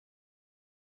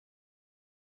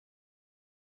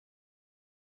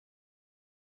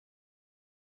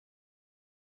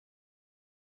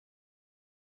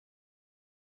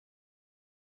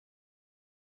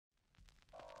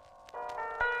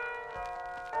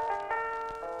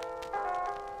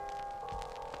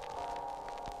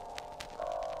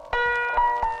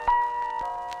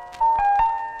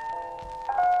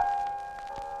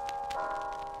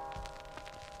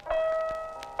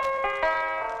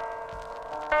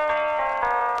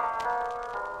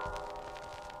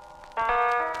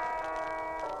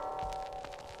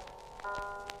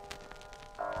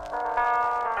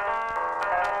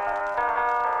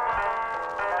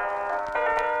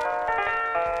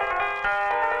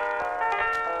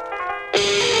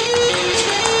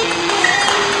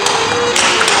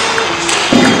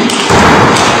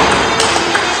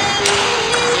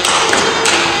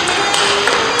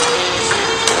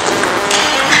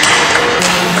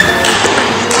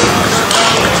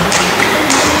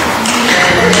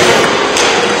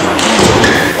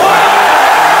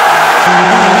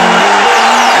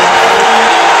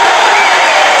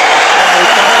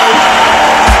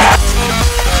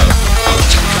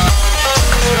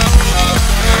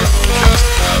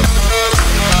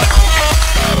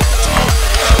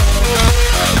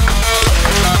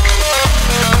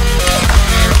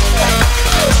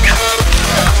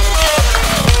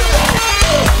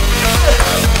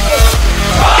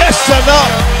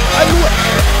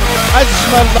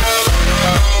أجمل.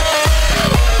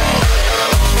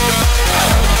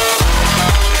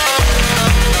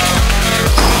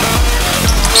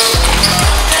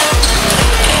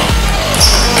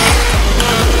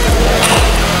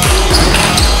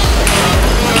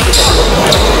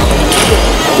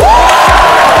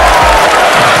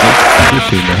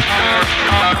 Fehler.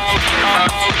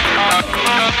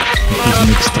 Mit diesem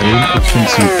extrem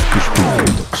offensiv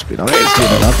gespielten Spieler. Jetzt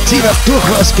wieder da. Zieh das durch,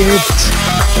 was geht.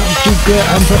 Dann Jike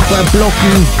einfach beim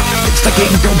Blocken. Jetzt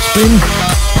dagegen Topspin.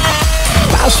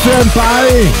 Was für ein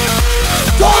Ball.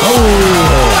 Oh.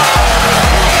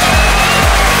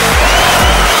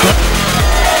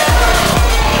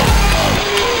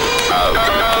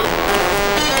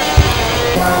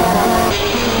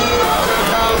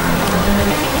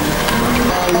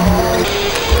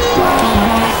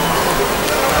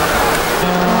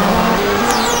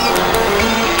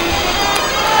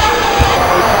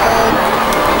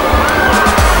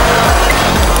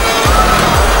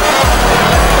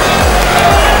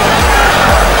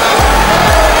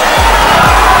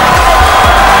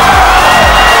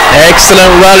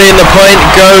 Excellent rally, and the point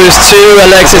goes to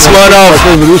Alexey Smirnov.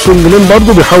 اليوسون جنين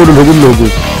برضه بيحول الهجوم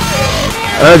لهجوم.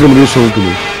 هاجم اليوسون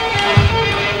جنين.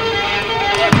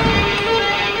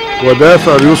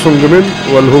 ودافع اليوسون جنين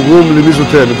والهجوم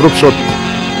لميزوتاني دروب شوت.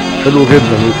 حلو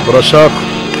جدا برشاق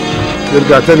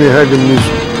يرجع تاني يهاجم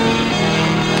ميزو.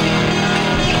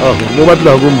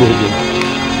 مبادلة هجوم بهجوم.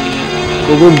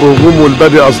 هجوم بهجوم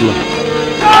والبادي أظلم.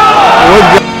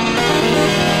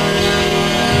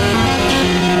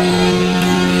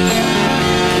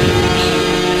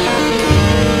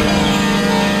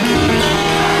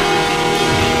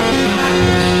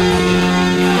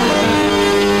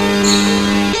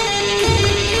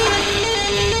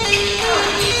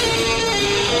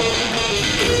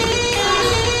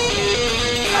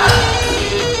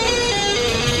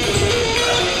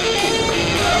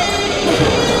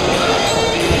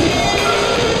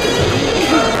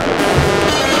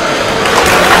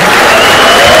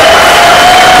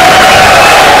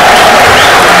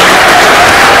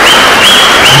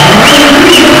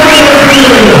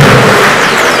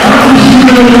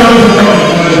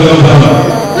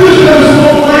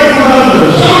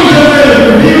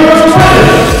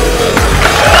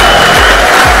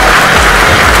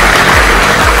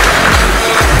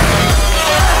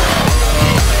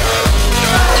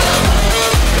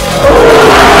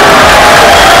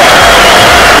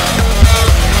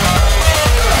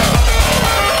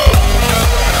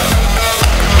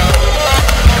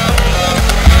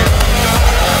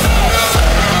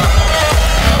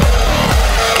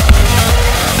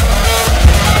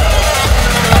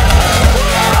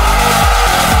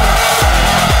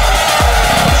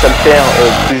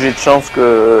 Plus j'ai de chance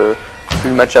que plus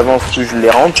le match avance, plus je les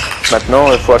rentre. Maintenant,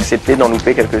 il faut accepter d'en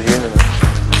louper quelques-unes.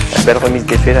 Une belle remise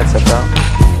d'effet là de sa part.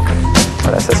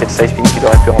 Voilà, ça c'est le side spin qu'il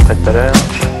aurait pu rentrer tout à l'heure.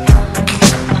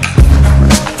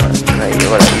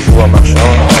 Voilà, il joue en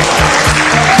marchant.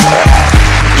 Voilà.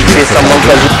 Il fait semblant de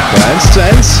pas jouer.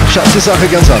 1:1, schaut die Sache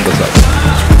ganz anders aus.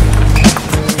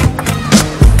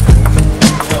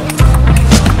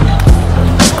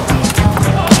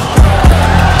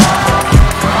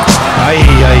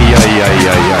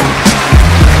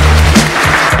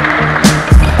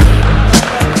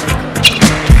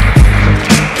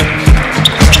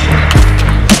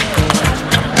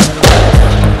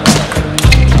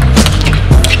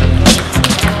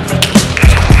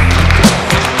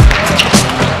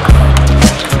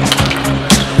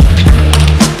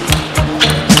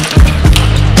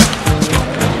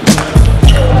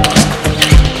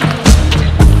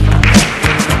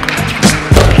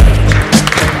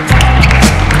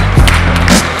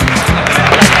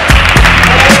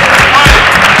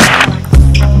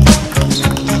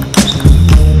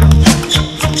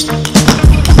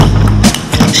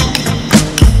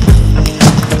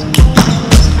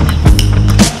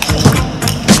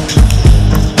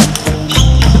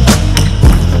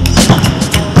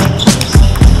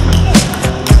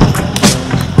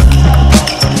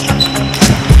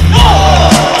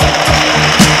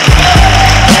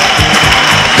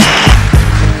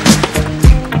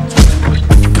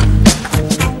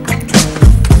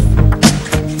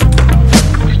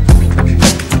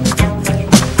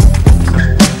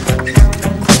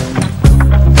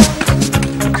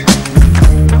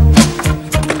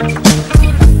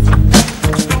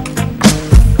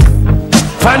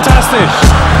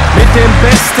 Mit dem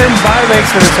besten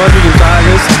Ballwechsel des heutigen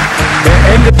Tages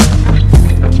beendet.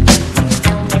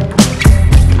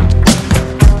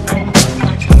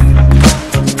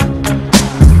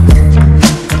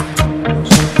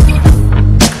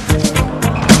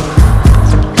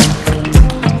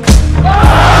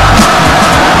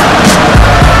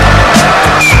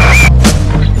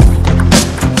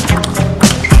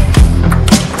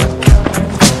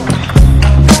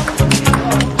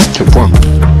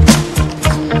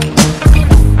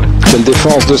 Quelle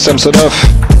défense de Samsonov!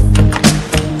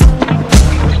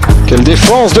 Quelle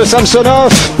défense de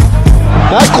Samsonov!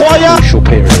 Incroyable! Short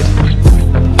period.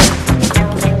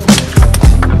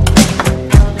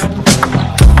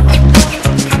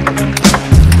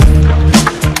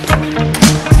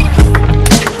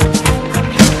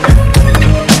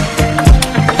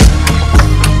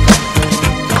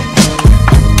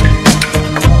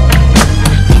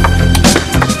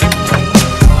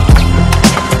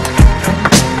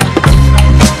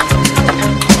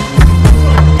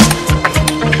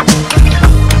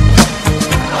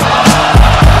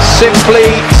 Simply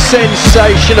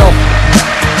sensational.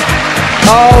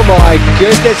 Oh my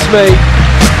goodness me.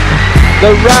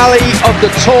 The rally of the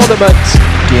tournament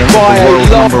by the world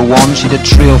a lot. number one. She did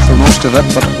trail for most of it,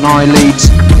 but now leads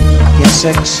in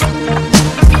 6.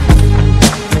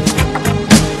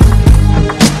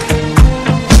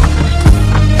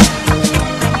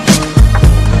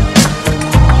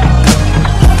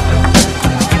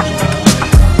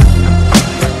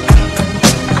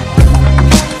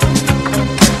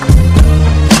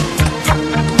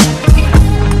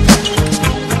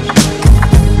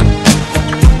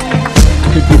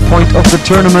 Point of the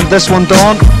tournament, this one,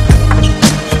 Dawn.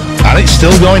 And it's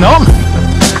still going on.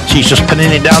 She's just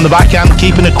pinning it down the backhand,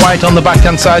 keeping it quiet on the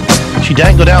backhand side. She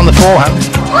daren't go down the forehand.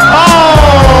 Oh!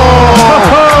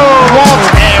 What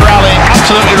a rally.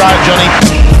 Absolutely right, Johnny.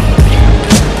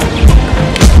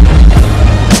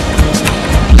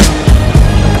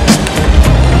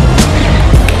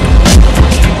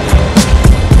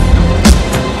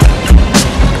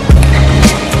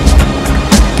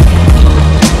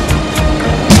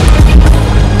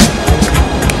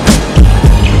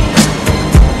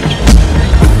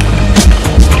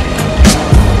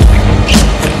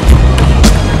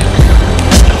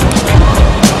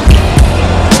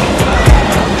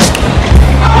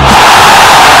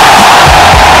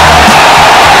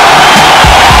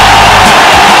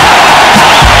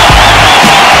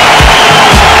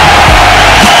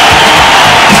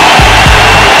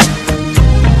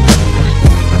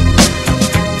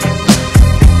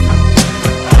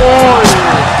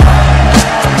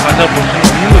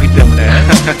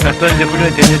 어떤 이제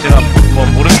훈련이 되는지 제가 뭐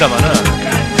모른다마는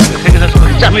세계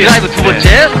선수권. 자, 드라이브 두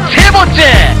번째, 세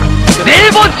번째, 네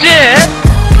번째,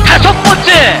 다섯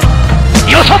번째,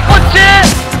 여섯 번째,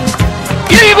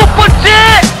 일곱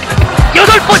번째,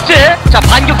 여덟 번째. 자,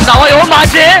 반격도 나와요.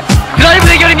 마제 드라이브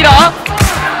대결입니다.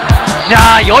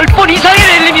 자, 10번 이상의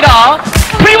랠리입니다.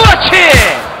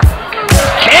 프리브라치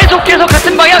계속해서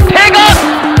같은 방향 대각.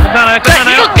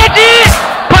 자, 이것까지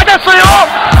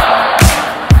받았어요.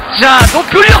 자,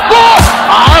 높이 올렸고,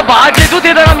 아, 마제도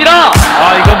대단합니다.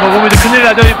 아, 이건 먹으면 이제 큰일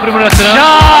나죠, 이 프리브라치는. 자,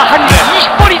 한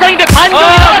 20번 이상인데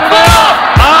반격이 나왔어요.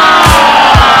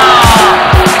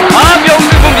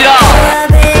 명승부입니다.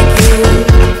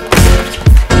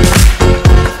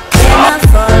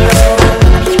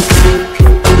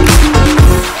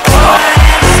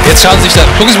 Jetzt schauen Sie sich das,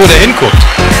 gucken Sie, wo der hinguckt.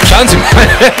 Schauen Sie mal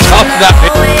drauf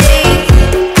nach.